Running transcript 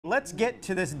let's get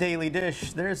to this daily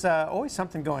dish. There's always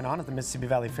something going on at the Mississippi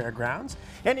Valley Fairgrounds.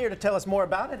 And here to tell us more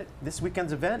about it, this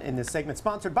weekend's event in this segment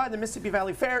sponsored by the Mississippi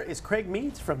Valley Fair is Craig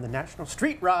Meads from the National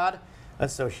Street Rod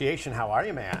Association. How are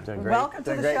you, man? Doing great. Welcome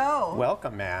to the show.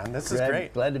 Welcome, man. This is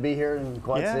great. Glad to be here in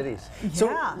Quad Cities.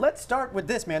 So let's start with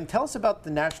this, man. Tell us about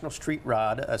the National Street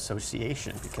Rod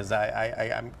Association, because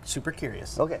I'm super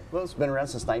curious. Okay, well, it's been around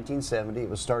since 1970. It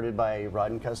was started by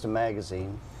Rod and Custom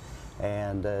magazine,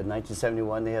 and in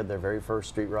 1971 they had their very first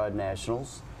Street Rod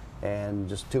Nationals. And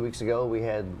just 2 weeks ago we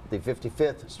had the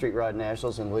 55th Street Rod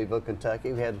Nationals in Louisville,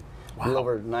 Kentucky. We had a little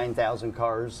over 9,000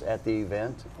 cars at the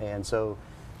event, and so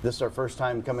this is our first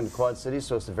time coming to Quad Cities,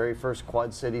 so it's the very first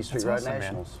Quad City Street Rod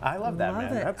Nationals. Man. I love that,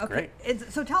 man. That's great.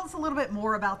 So tell us a little bit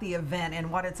more about the event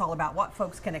and what it's all about, what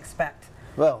folks can expect.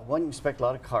 Well, one, you expect a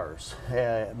lot of cars.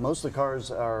 Most of the cars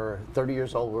are 30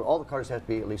 years old. All the cars have to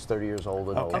be at least 30 years old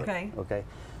and older. Okay.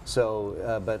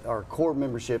 So, but our core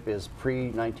membership is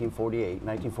pre-1948,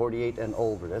 1948 and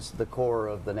older. That's the core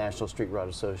of the National Street Rod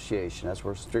Association. That's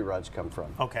where street rods come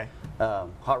from. Okay.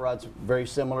 Hot rods, very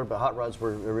similar, but hot rods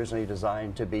were originally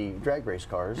designed to be drag race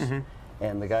cars.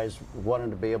 And the guys wanted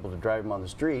to be able to drive them on the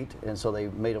street, and so they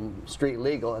made them street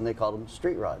legal, and they called them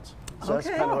street rods. So that's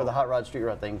kind of where the hot rod, street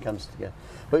rod thing comes together.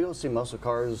 But you'll see muscle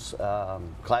cars,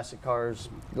 classic cars,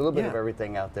 a little bit of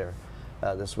everything out there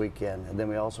this weekend. And then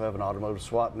we also have an automotive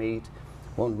swap meet.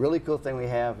 One really cool thing we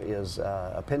have is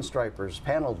a Pinstripers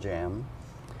panel jam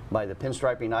by the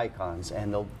pinstriping icons,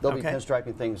 and they'll be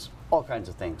pinstriping things, all kinds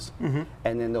of things, and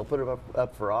then they'll put it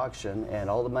up for auction, and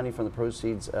all the money from the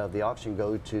proceeds of the auction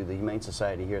go to the Humane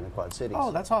Society here in the Quad Cities. Oh,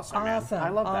 that's awesome, man. I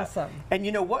love that. And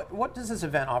you know, what does this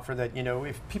event offer that, you know,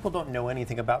 if people don't know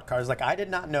anything about cars, like I did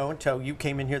not know until you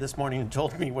came in here this morning and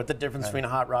told me what the difference between a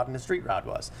hot rod and a street rod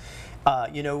was.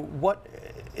 You know,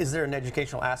 is there an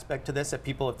educational aspect to this that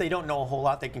people, if they don't know a whole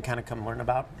lot, they can kind of come learn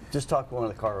about? Just talk to one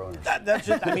of the car owners. That's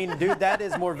just, I mean, dude, that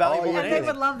is more valuable than anything. They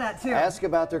would love that too. Ask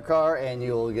about their car, and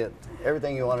you'll get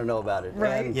everything you want to know about it.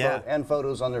 Right. And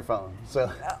photos on their phone. So.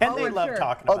 And they love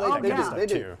talking about they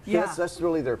do. Too. Yeah. That's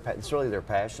really their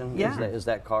passion. Is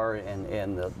that car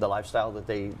and the lifestyle that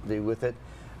they do with it.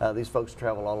 These folks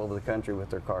travel all over the country with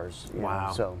their cars. You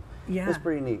know, so it's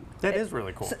pretty neat. That is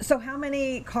really cool. So how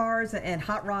many cars and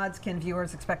hot rods can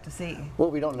viewers expect to see?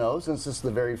 Well, we don't know, since this is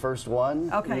the very first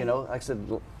one. Okay. You know, like I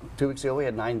said, 2 weeks ago we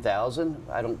had 9,000.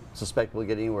 I don't suspect we'll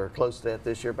get anywhere close to that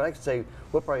this year, but I could say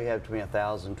we'll probably have between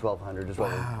 1,000 and 1,200 is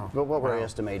what we're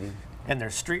estimating. And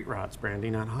they're street rods, Brandy,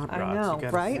 not hot rods. I know,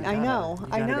 right? I know. You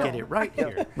gotta get it right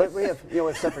here. But we have,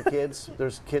 we stuff for kids.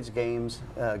 There's kids games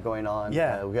going on.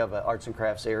 Yeah. We have an arts and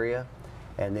crafts area.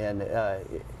 And then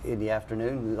in the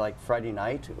afternoon, like Friday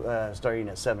night, starting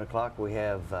at 7 o'clock, we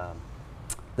have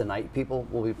the night people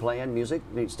will be playing music.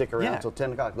 They stick around until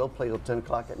 10 o'clock. They'll play till 10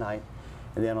 o'clock at night.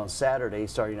 And then on Saturday,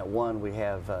 starting at 1, we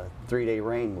have 3-day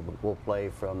rain. We'll play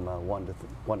from 1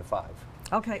 to 5.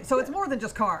 Okay, so it's more than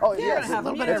just cars. Oh, You're yeah, gonna have a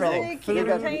little bit of everything. music,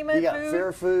 entertainment, you got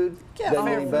fair food. Doesn't get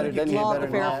any better than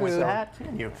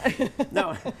that.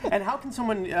 No, and how can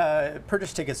someone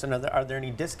purchase tickets? Are there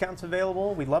any discounts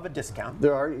available? We love a discount.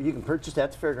 There are. You can purchase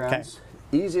at the fairgrounds.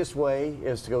 Easiest way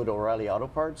is to go to O'Reilly Auto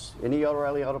Parts. Any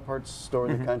O'Reilly Auto Parts store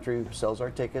in the country sells our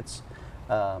tickets.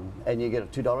 And you get a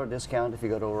 $2 discount if you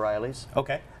go to O'Reilly's.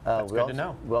 Okay, that's good to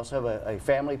know. We also have a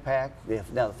family pack.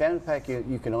 Now, the family pack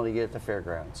you can only get at the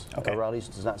fairgrounds. Okay. O'Reilly's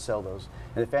does not sell those.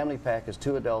 And the family pack is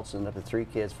 2 adults and up to 3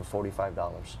 kids for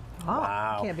 $45.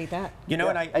 Wow. Can't beat that. You know,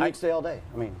 and you can stay all day.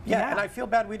 I mean, and I feel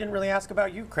bad we didn't really ask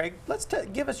about you, Craig. Let's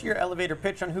give us your elevator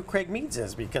pitch on who Craig Meads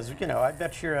is, because I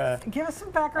bet you're give us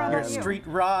some background on you. Street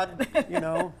rod,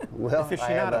 well,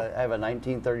 aficionado. I have a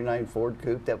 1939 Ford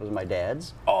Coupe that was my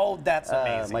dad's. Oh, that's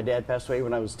amazing. My dad passed away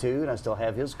when I was 2, and I still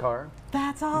have his car.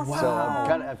 That's awesome. So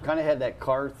I've kind of had that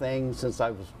car thing since I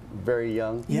was very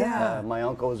young. Yeah. My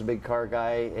uncle was a big car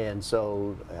guy, and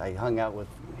so I hung out with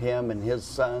him and his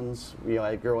sons,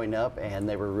 growing up, and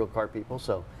they were real car people.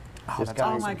 So just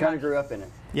kind of grew up in it.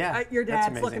 Yeah, your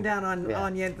dad's looking down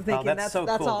on you, thinking that's so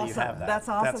cool awesome. That you have that. That's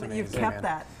awesome that you've kept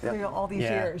that through all these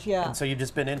years. Yeah. And so you've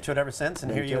just been into it ever since,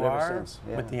 and here you are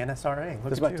with the NSRA.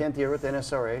 This is my 10th year with the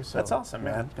NSRA. So that's awesome,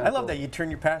 man. I love that you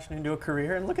turn your passion into a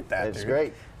career, and look at that. It's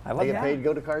great. I love get paid to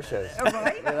go to car shows.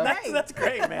 Right? That's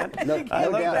great, man. I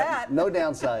love that. No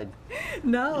downside.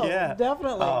 No,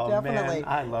 definitely, definitely. Man,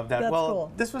 I love that. That's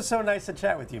cool. This was so nice to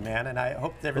chat with you, man, and I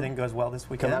hope everything goes well this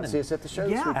weekend. Come out and see us at the show.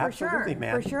 Yeah, for Absolutely, sure,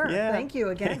 man. for sure. Yeah. Thank you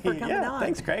again for coming on.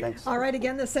 Thanks, Craig. Thanks. All right,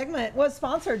 again, this segment was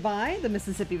sponsored by the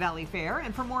Mississippi Valley Fair,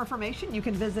 and for more information, you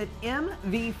can visit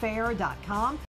mvfair.com.